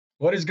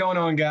What is going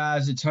on,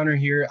 guys? It's Hunter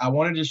here. I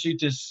wanted to shoot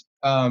this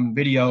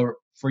video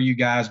for you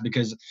guys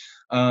because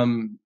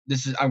I'm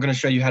going to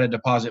show you how to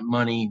deposit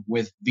money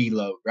with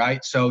Vload,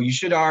 right? So you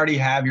should already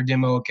have your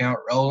demo account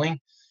rolling,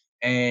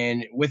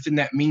 and within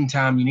that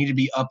meantime, you need to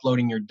be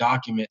uploading your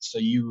documents so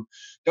you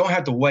don't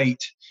have to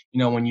wait. You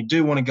know, when you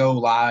do want to go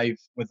live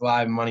with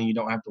live money, you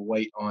don't have to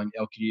wait on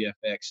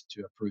LQDfx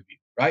to approve you,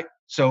 right?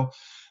 So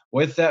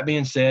with that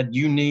being said,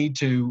 you need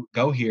to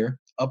go here,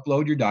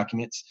 upload your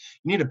documents.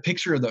 You need a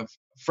picture of the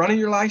front of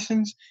your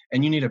license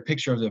and you need a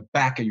picture of the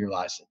back of your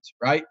license,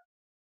 right?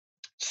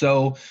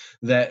 So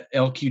that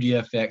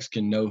LQDfx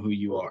can know who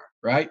you are,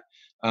 right?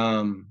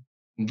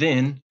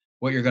 Then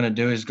what you're going to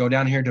do is go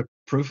down here to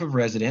proof of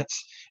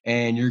residence,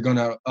 and you're going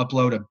to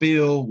upload a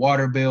bill,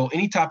 water bill,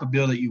 any type of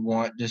bill that you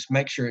want. Just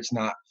make sure it's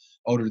not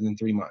older than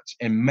 3 months,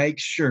 and make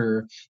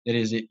sure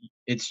that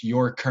it's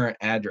your current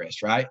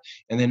address, right?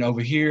 And then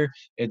over here,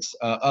 it's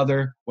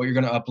other. What you're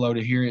going to upload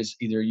it here is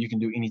either you can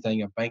do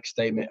anything, a bank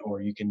statement,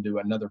 or you can do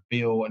another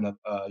bill, and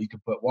you can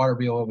put water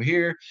bill over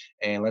here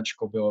and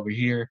electrical bill over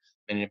here,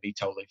 and it'd be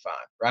totally fine,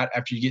 right?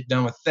 After you get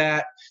done with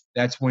that,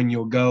 that's when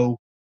you'll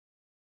go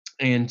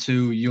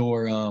into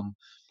your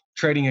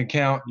trading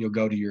account. You'll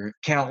go to your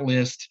account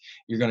list.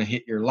 You're going to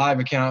hit your live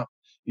account.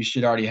 You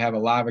should already have a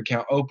live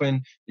account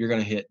open. You're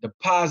going to hit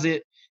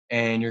deposit,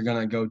 and you're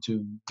going to go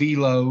to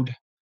Vload,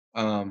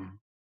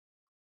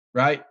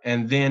 right?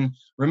 And then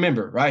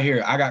remember, right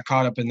here, I got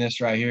caught up in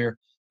this right here.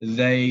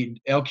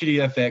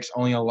 LQDfx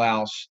only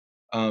allows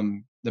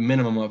the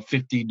minimum of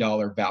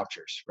 $50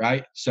 vouchers,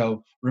 right?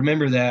 So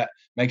remember that.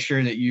 Make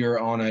sure that you're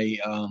on a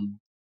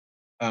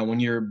when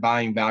you're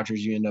buying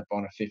vouchers, you end up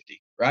on a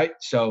 50, right?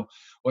 So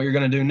what you're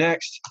going to do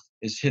next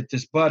is hit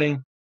this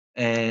button,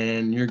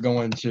 and you're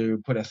going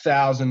to put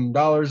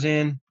 $1,000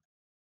 in.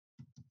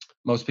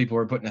 Most people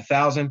are putting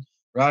 1,000,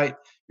 right?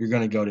 You're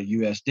going to go to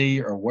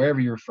USD or wherever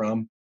you're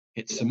from,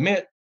 hit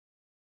submit.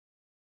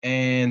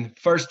 And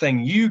first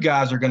thing you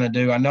guys are going to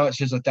do, I know it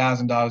says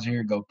 $1,000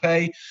 here, go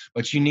pay,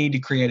 but you need to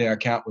create an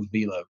account with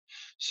Vload.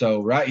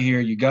 So right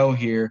here, you go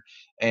here,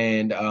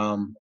 and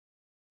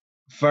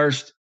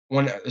first,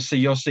 so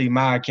you'll see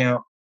my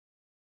account.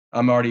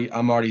 I'm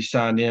already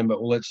signed in, but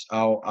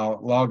I'll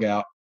log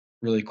out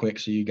really quick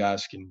so you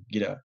guys can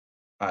get a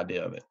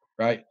idea of it,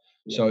 right?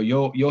 Yeah. So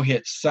you'll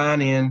hit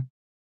sign in,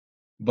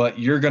 but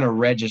you're going to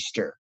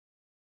register.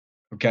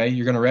 Okay,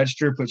 you're going to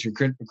register, put your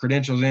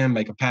credentials in,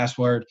 make a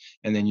password,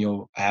 and then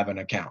you'll have an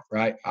account,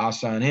 right? I'll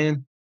sign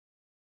in.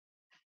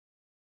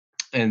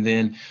 And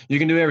then you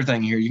can do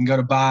everything here. You can go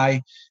to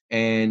buy,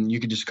 and you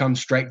can just come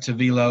straight to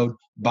Vload,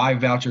 buy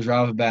vouchers right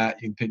off the bat.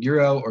 You can put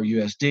Euro or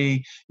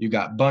USD. You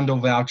got bundle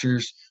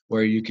vouchers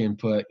where you can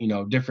put,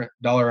 different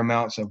dollar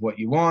amounts of what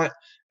you want,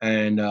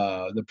 and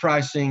the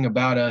pricing,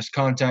 about us,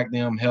 contact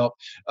them, help.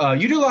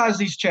 Utilize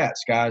these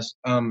chats, guys.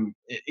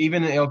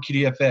 Even in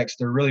LQDfx,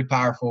 they're really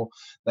powerful.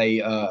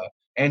 They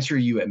answer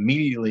you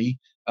immediately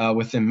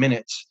within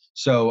minutes.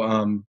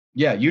 So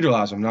yeah,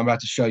 utilize them. And I'm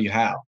about to show you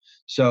how.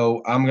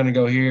 So I'm going to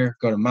go here,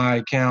 go to my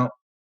account,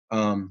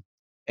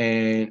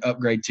 and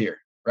upgrade tier,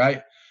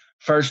 right?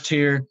 First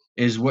tier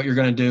is what you're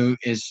going to do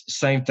is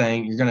same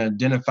thing. You're going to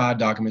identify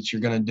documents.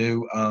 You're going to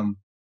do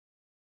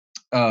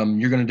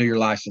your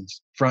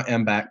license, front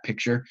and back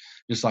picture,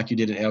 just like you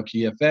did in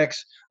LQDfx.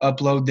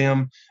 Upload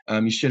them.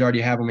 You should already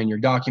have them in your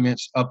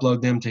documents.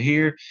 Upload them to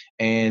here.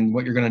 And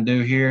what you're going to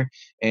do here,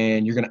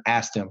 and you're going to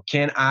ask them,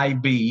 can I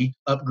be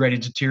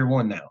upgraded to tier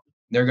 1 now?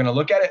 They're going to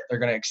look at it. They're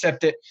going to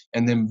accept it.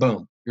 And then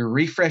boom, you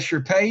refresh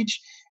your page,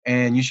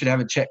 and you should have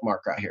a check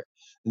mark right here.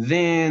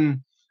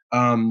 Then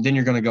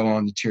you're going to go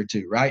on to tier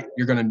 2, right?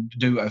 You're going to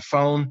do a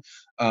phone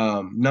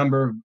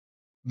number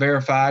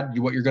verified.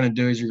 What you're going to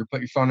do is you're going to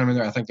put your phone number in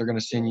there. I think they're going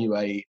to send you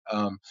a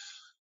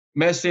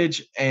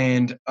message,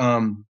 and you're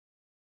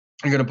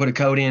going to put a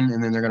code in,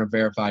 and then they're going to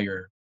verify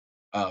your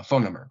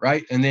phone number,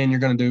 right? And then you're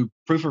going to do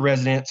proof of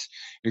residence.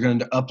 You're going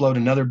to upload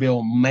another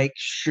bill. Make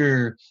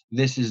sure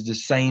this is the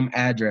same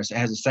address. It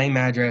has the same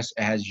address.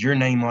 It has your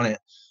name on it,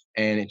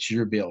 and it's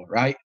your bill,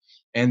 right?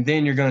 And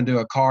then you're going to do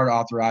a card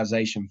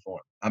authorization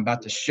form. I'm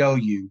about to show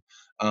you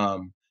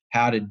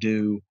how to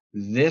do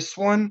this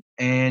one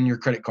and your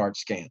credit card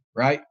scan,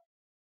 right?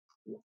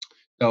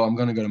 So I'm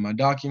going to go to my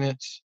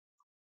documents,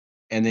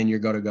 and then you're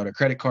going to go to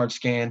credit card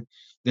scan.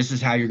 This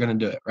is how you're going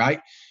to do it,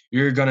 right?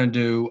 You're going to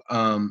do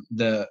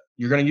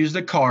you're going to use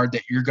the card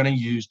that you're going to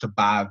use to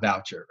buy a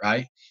voucher,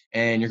 right?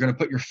 And you're going to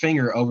put your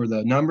finger over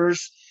the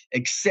numbers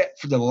except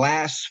for the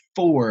last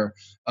 4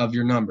 of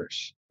your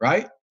numbers,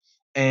 right?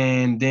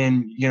 And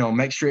then,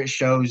 make sure it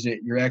shows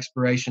that your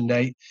expiration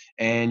date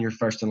and your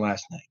first and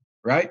last name,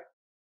 right?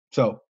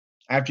 So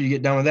after you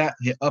get done with that,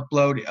 hit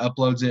upload. It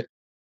uploads it,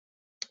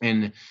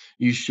 and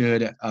you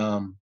should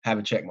have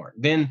a check mark.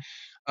 Then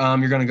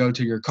you're going to go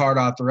to your card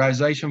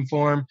authorization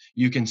form.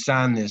 You can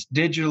sign this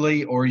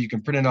digitally, or you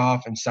can print it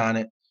off and sign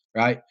it,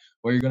 right?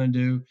 What you're going to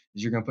do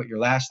is you're going to put your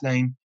last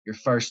name, your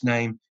first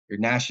name, your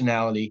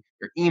nationality,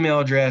 your email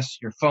address,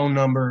 your phone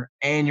number,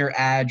 and your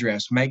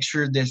address. Make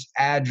sure this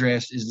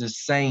address is the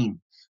same,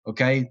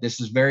 okay?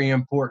 This is very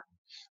important.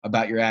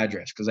 about your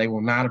address because they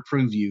will not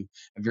approve you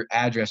if your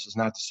address is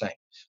not the same.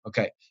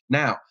 Okay,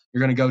 now you're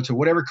going to go to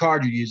whatever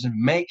card you're using.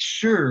 Make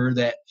sure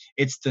that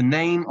it's the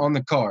name on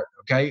the card.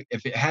 Okay,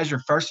 if it has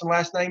your first and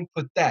last name,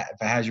 put that.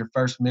 If it has your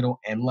first, middle,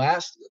 and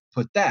last,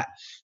 put that.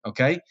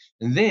 Okay,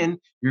 and then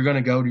you're going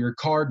to go to your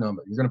card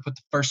number. You're going to put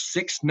the first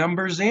 6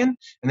 numbers in,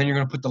 and then you're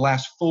going to put the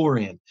last 4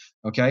 in.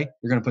 Okay,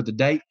 you're going to put the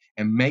date,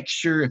 and make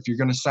sure if you're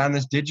going to sign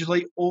this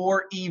digitally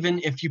or even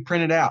if you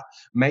print it out,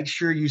 make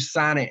sure you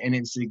sign it and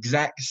it's the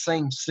exact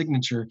same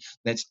signature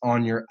that's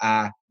on your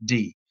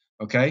ID.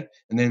 Okay,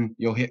 and then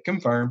you'll hit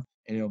confirm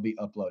and it'll be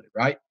uploaded,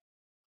 right?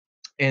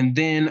 And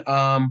then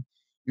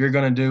you're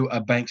going to do a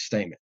bank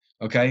statement.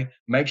 Okay,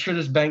 make sure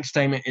this bank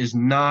statement is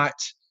not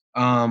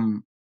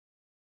no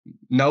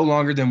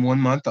longer than 1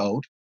 month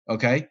old.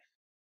 Okay,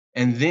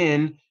 and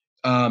then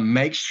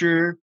make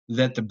sure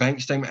that the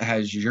bank statement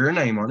has your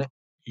name on it,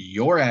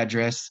 your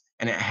address,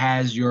 and it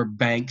has your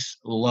bank's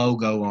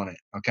logo on it.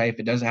 Okay, if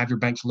it doesn't have your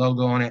bank's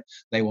logo on it,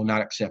 they will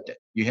not accept it.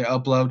 You hit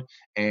upload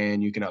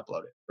and you can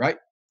upload it, right?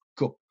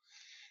 Cool.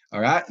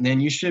 All right, and then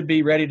you should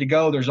be ready to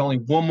go. There's only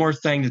one more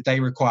thing that they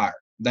require.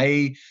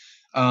 They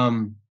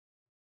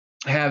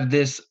have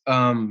this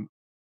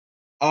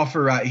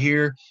offer right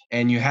here,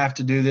 and you have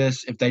to do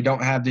this. If they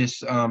don't have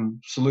this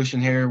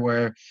solution here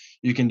where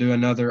you can do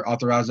another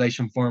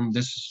authorization form,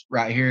 this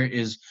right here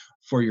is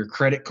for your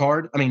credit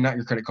card. I mean, not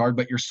your credit card,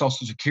 but your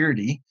social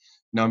security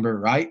number,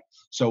 right?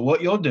 So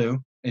what you'll do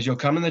is you'll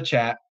come in the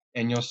chat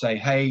and you'll say,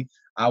 hey,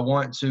 I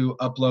want to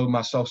upload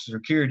my social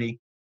security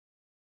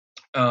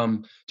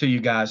to you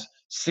guys.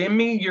 Send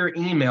me your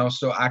email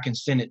so I can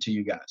send it to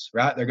you guys,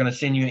 right? They're going to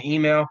send you an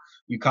email.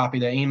 You copy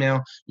the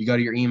email, you go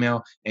to your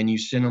email, and you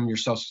send them your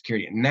social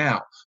security.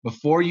 Now,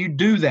 before you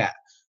do that,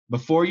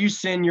 before you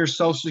send your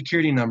social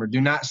security number,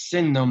 do not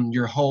send them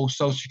your whole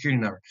social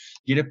security number.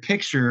 Get a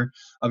picture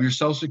of your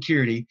social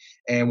security.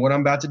 And what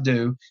I'm about to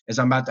do is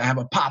I'm about to have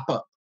a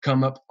pop-up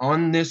come up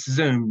on this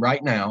Zoom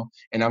right now,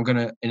 and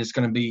it's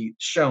gonna be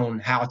shown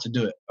how to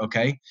do it.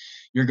 Okay,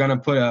 you're gonna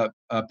put a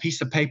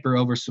piece of paper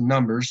over some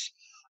numbers,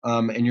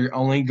 and you're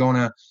only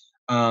gonna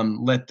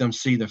let them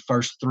see the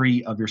first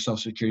 3 of your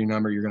social security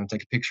number. You're going to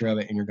take a picture of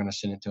it and you're going to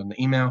send it to them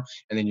the email.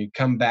 And then you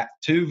come back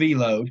to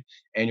Vload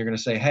and you're going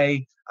to say,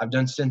 hey, I've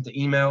done sent the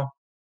email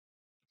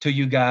to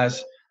you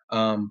guys.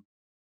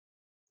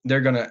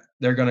 They're gonna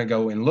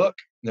go and look,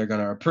 they're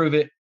going to approve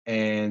it.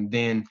 And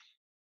then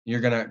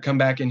you're going to come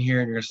back in here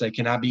and you're going to say,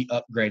 can I be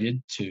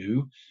upgraded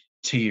to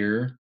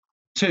tier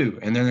 2?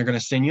 And then they're going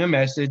to send you a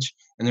message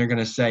and they're going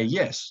to say,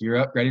 yes, you're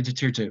upgraded to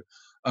tier 2.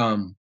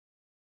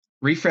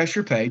 Refresh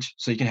your page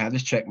so you can have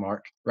this check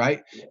mark,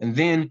 right? And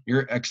then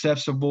you're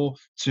accessible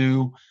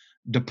to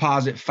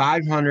deposit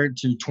 $500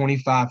 to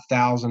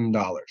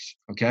 $25,000.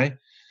 Okay,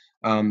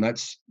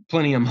 that's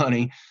plenty of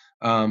money.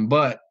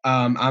 But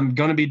I'm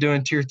going to be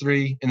doing tier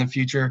 3 in the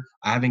future.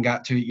 I haven't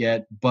got to it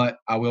yet, but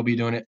I will be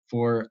doing it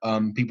for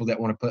people that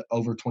want to put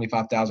over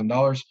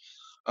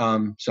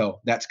 $25,000. So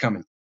that's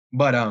coming.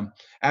 But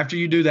after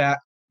you do that,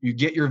 you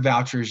get your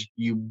vouchers,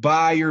 you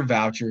buy your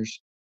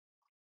vouchers,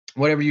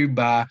 whatever you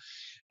buy,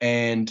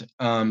 and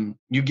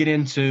you get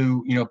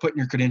into putting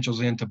your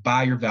credentials in to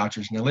buy your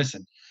vouchers. Now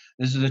listen,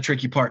 this is a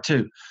tricky part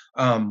too.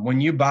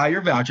 When you buy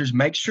your vouchers,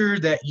 make sure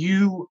that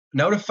you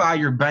notify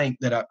your bank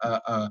that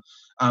a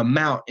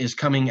amount is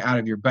coming out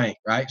of your bank,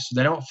 right? So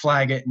they don't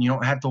flag it and you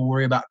don't have to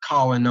worry about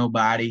calling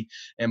nobody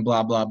and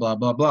blah blah blah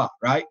blah blah,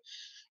 right?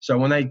 So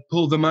when they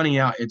pull the money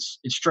out, it's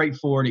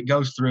straightforward. It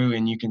goes through,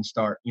 and you can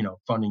start,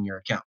 funding your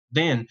account.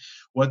 Then,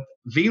 what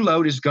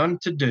Vload is going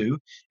to do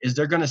is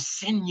they're going to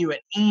send you an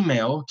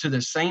email to the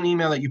same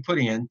email that you put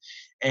in,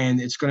 and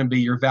it's going to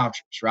be your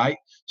vouchers, right?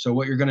 So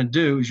what you're going to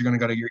do is you're going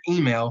to go to your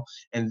email,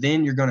 and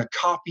then you're going to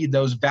copy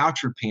those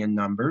voucher PIN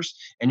numbers,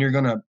 and you're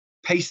going to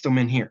paste them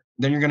in here.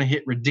 Then you're going to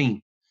hit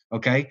redeem,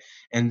 okay?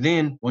 And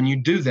then when you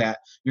do that,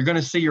 you're going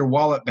to see your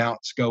wallet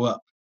balance go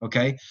up.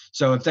 Okay,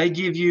 so if they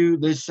give you,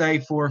 let's say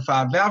 4 or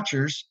 5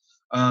 vouchers,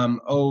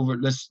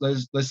 let's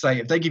say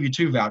if they give you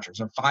 2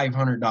 vouchers of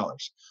 $500,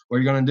 what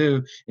you're going to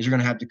do is you're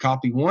going to have to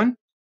copy one,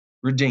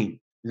 redeem.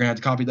 You're going to have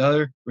to copy the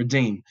other,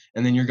 redeem,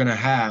 and then you're going to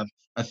have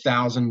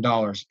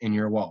 $1,000 in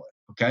your wallet.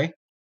 Okay.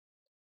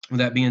 With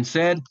that being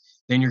said,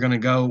 then you're going to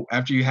go,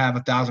 after you have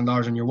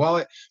 $1,000 in your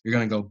wallet, you're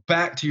going to go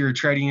back to your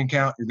trading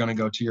account. You're going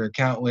to go to your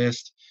account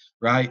list,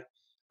 right?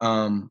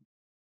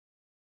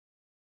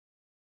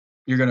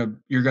 You're gonna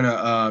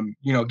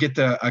get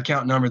the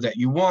account number that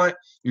you want.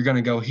 You're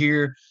gonna go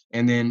here,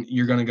 and then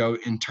you're gonna go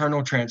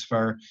internal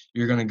transfer.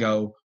 You're gonna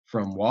go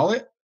from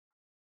wallet,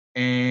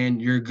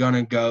 and you're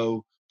gonna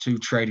go to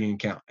trading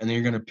account, and then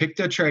you're gonna pick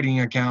the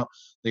trading account,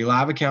 the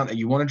live account that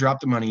you want to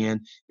drop the money in.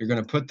 You're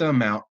gonna put the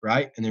amount,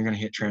 right, and you're gonna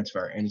hit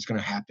transfer, and it's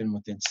gonna happen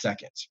within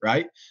seconds,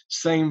 right?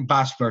 Same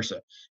vice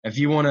versa. If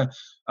you want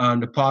to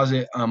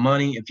deposit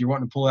money, if you're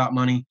wanting to pull out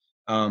money,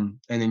 and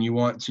then you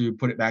want to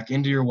put it back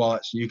into your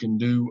wallet so you can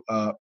do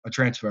a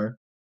transfer,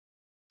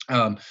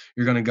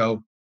 you're going to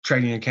go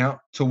trading account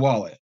to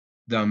wallet,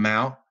 the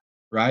amount,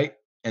 right?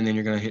 And then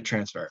you're going to hit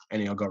transfer, and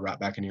it'll go right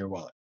back into your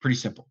wallet. Pretty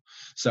simple.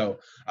 So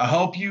I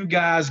hope you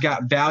guys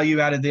got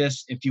value out of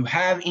this. If you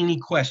have any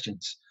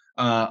questions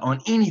on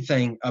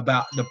anything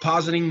about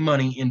depositing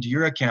money into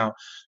your account,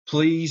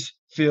 please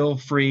feel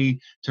free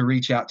to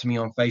reach out to me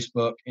on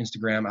Facebook,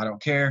 Instagram. I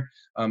don't care,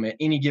 at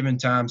any given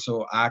time,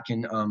 so I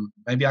can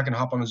maybe I can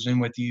hop on a Zoom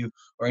with you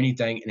or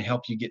anything and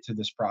help you get through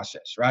this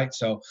process. Right.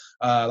 So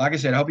like I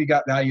said, I hope you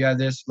got value out of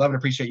this. Love and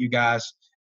appreciate you guys.